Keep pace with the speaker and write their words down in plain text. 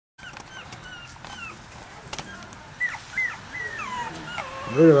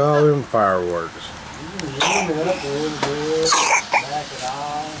Look at all them fireworks. Zoom it up a little bit. Back it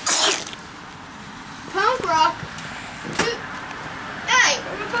off. Punk rock. Hey,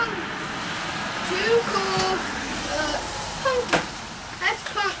 we're punk. Two cool. Punk. That's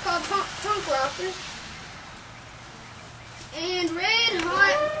punk called punk rockers. And red,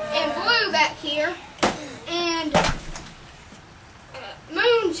 hot, and blue back here. And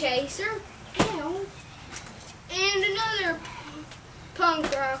moon chaser. Ow. And another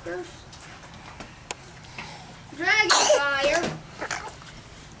punk rockers. Dragon fire.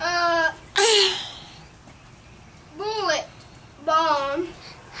 Bullet bomb.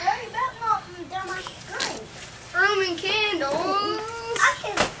 Hurry about knocking down my screen. Roman candles. I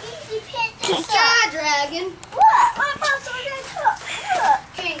can easily pick this up. Sky dragon. What? What about some good cook? Look.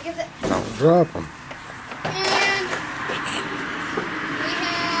 Can't get that. Don't drop them. And we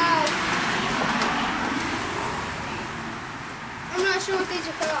have. I'm not sure what these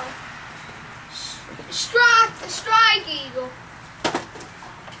are called. Strike eagle.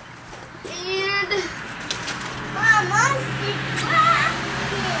 And Mom, I see black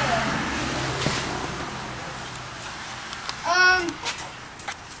here.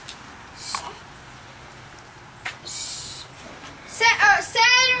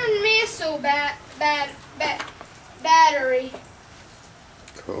 Saturn missile battery.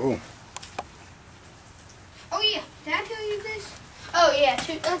 Cool. Oh yeah, did I tell you this? Oh yeah,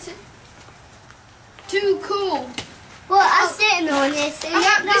 that's it. Too cool. Well, I'm sitting on this. And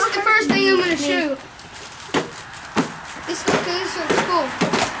Yep, this is the first thing I'm gonna shoot. This looks cool.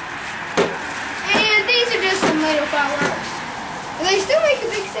 And these are just some little fireworks. Do they still make a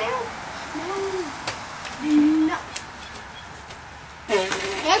big sound? No.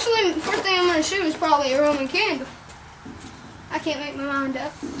 Actually, the first thing I'm gonna shoot is probably a Roman candle. I can't make my mind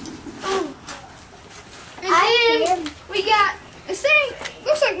up. Oh. And then we got the same.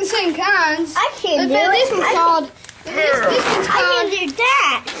 Looks like the same kinds. I can do but it. this one's called. This one's I called. can do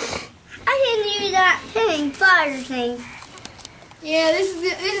that. I can do that thing, fire thing. Yeah, this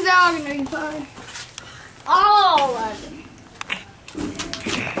is all gonna be fun. All of them.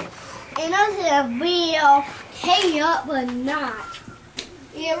 And this is a video hang up but not.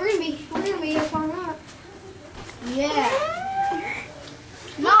 Yeah, we're gonna be up all night. Yeah.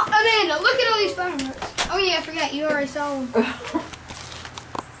 No, Amanda, look at all these fireworks. Oh yeah, I forgot you already saw them.